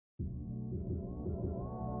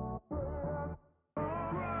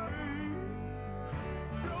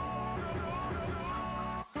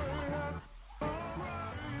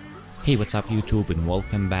Hey, what's up YouTube, and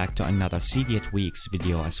welcome back to another Cydia Tweaks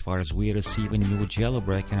video. As far as we receive a new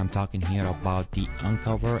jailbreak, and I'm talking here about the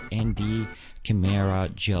Uncover and the Camera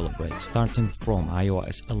jailbreak starting from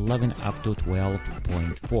iOS 11 up to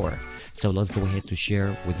 12.4. So let's go ahead to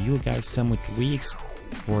share with you guys some tweaks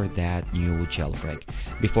for that new jailbreak.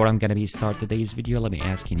 Before I'm gonna start today's video, let me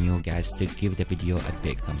ask you guys to give the video a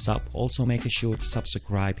big thumbs up. Also make sure to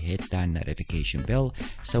subscribe, hit that notification bell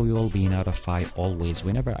so you will be notified always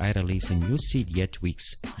whenever I release a new Cydia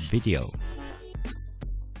Tweaks video.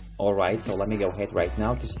 Alright, so let me go ahead right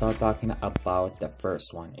now to start talking about the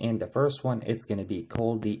first one. And the first one, it's going to be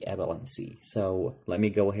called the Ebullience. So let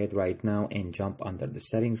me go ahead right now and jump under the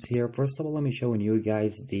settings here. First of all, let me show you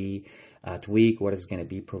guys the tweak, what it's going to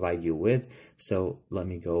be provide you with. So let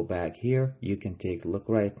me go back here. You can take a look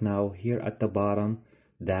right now here at the bottom,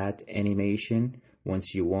 that animation.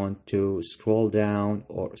 Once you want to scroll down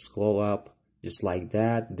or scroll up, just like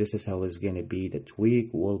that, this is how it's going to be. The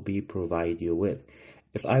tweak will be provide you with.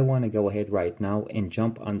 If I want to go ahead right now and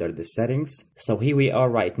jump under the settings, so here we are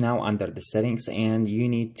right now under the settings, and you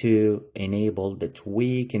need to enable the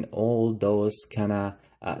tweak and all those kind of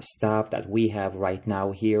stuff that we have right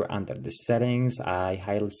now here under the settings. I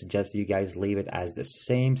highly suggest you guys leave it as the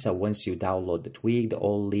same. So once you download the tweak, the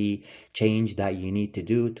only change that you need to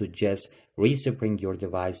do to just respring your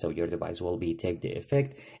device, so your device will be take the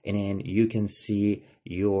effect, and then you can see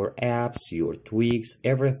your apps, your tweaks,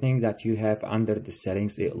 everything that you have under the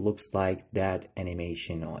settings. It looks like that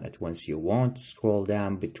animation on it once you want to scroll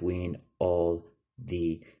down between all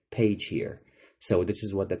the page here. So this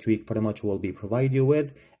is what the tweak pretty much will be provide you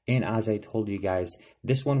with, and as I told you guys,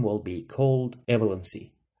 this one will be called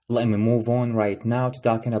Ebullience. Let me move on right now to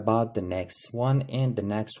talking about the next one, and the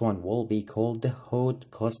next one will be called the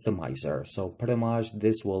HUDCustomizer. So pretty much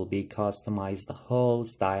this will be customize the whole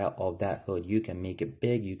style of that HUD. You can make it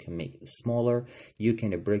big, you can make it smaller, you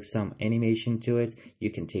can bring some animation to it.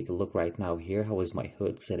 You can take a look right now here. How is my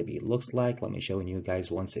HUD going to be looks like? Let me show you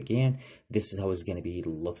guys once again. This is how it's going to be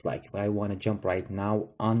looks like. If I want to jump right now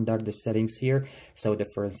under the settings here, so the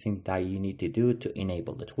first thing that you need to do to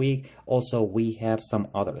enable the tweak. Also, we have some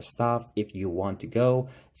other stuff if you want to go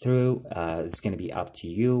through. It's going to be up to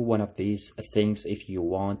you. One of these things, if you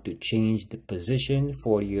want to change the position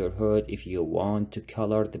for your HUD, if you want to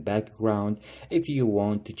color the background, if you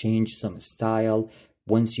want to change some style.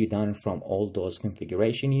 Once you're done from all those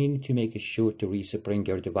configuration, you need to make sure to respring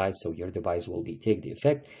your device so your device will be take the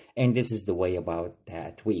effect. And this is the way about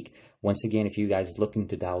that tweak. Once again, if you guys looking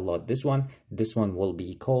to download this one will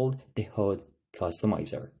be called the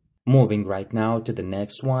HUDCustomizer. Moving right now to the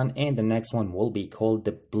next one, and the next one will be called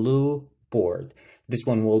the BlueBoard. This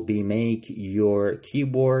one will be make your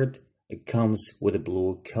keyboard, it comes with a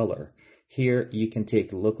blue color. Here you can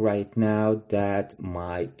take a look right now that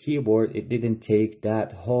my keyboard, it didn't take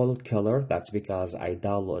that whole color. That's because I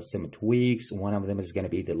downloaded some tweaks. One of them is going to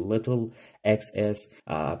be the little XS.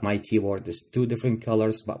 My keyboard is two different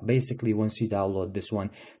colors, but basically once you download this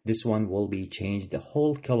one will be changed the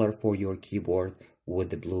whole color for your keyboard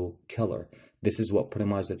with the blue color. This is what pretty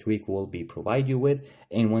much the tweak will be provide you with.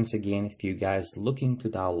 And once again, if you guys looking to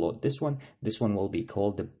download this one will be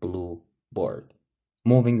called the BlueBoard.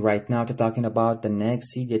 Moving right now to talking about the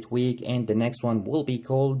next Cydia tweak, and the next one will be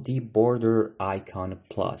called the BorderIcon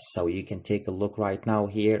Plus. So you can take a look right now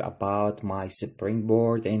here about my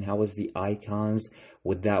springboard and how is the icons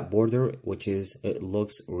with that border, which is it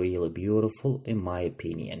looks really beautiful in my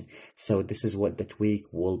opinion. So this is what the tweak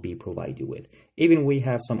will be provide you with. Even we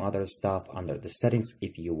have some other stuff under the settings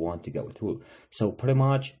if you want to go through. So pretty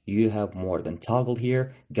much you have more than toggle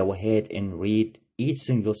here. Go ahead and read. Each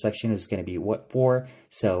single section is going to be what for.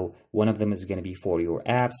 So one of them is going to be for your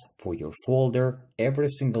apps, for your folder, every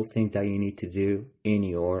single thing that you need to do in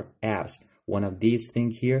your apps. One of these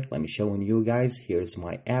things here, let me show you guys. Here's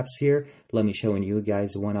my apps here. Let me show you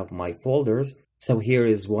guys one of my folders. So here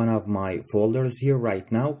is one of my folders here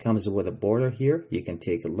right now, comes with a border here. You can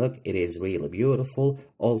take a look. It is really beautiful.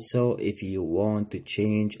 Also, if you want to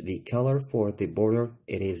change the color for the border,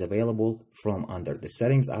 it is available from under the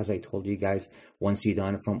settings. As I told you guys, once you're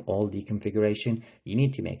done from all the configuration, you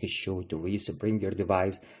need to make sure to respring your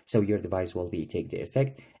device so your device will be take the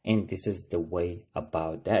effect. And this is the way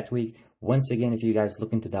about that tweak. Once again, if you guys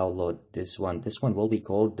looking to download this one will be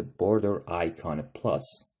called the BorderIcon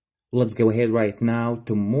Plus. Let's go ahead right now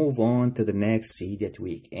to move on to the next Cydia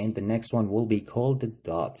tweak, and the next one will be called the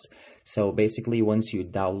dots. So basically once you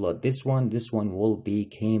download this one will be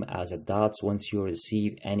came as a dots once you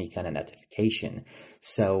receive any kind of notification.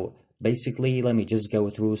 So Basically, let me just go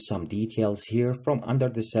through some details here from under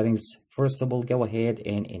the settings. First of all, go ahead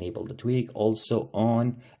and enable the tweak. Also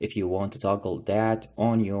on, if you want to toggle that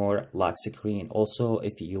on your lock screen. Also,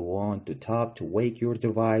 if you want to tap to wake your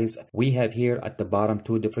device, we have here at the bottom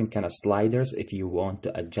two different kind of sliders if you want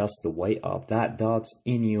to adjust the weight of that dots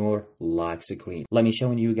in your lock screen. Let me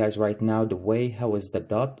show you guys right now the way how is the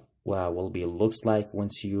dot will be looks like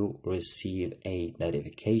once you receive a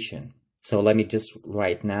notification. So let me just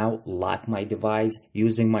right now lock my device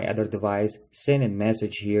using my other device, send a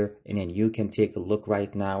message here, and then you can take a look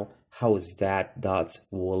right now how is that dots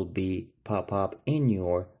will be pop up in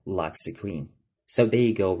your lock screen. So there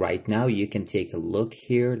you go. Right now you can take a look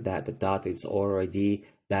here that the dot is already,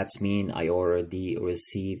 that's mean I already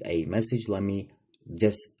received a message. Let me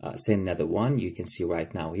just send another one. You can see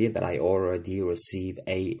right now here that I already received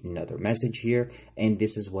another message here, and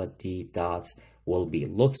this is what the dots will be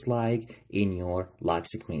looks like in your lock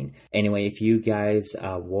screen. Anyway, if you guys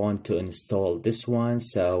want to install this one,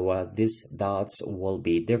 so this dots will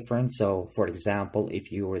be different. So for example,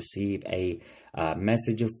 if you receive a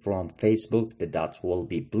message from Facebook, the dots will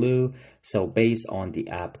be blue. So based on the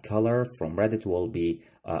app color, from Reddit will be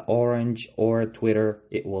orange, or Twitter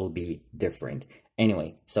it will be different.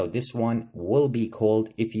 Anyway, so this one will be called,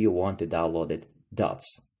 if you want to download it,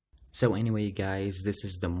 dots. So anyway guys, this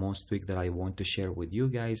is the most tweak that I want to share with you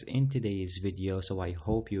guys in today's video. So I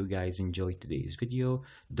hope you guys enjoyed today's video.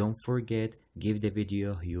 Don't forget, give the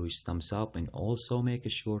video a huge thumbs up, and also make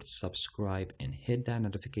sure to subscribe and hit that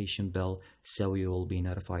notification bell so you will be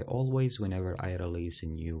notified always whenever I release a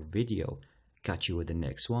new video. Catch you with the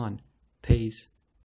next one. Peace.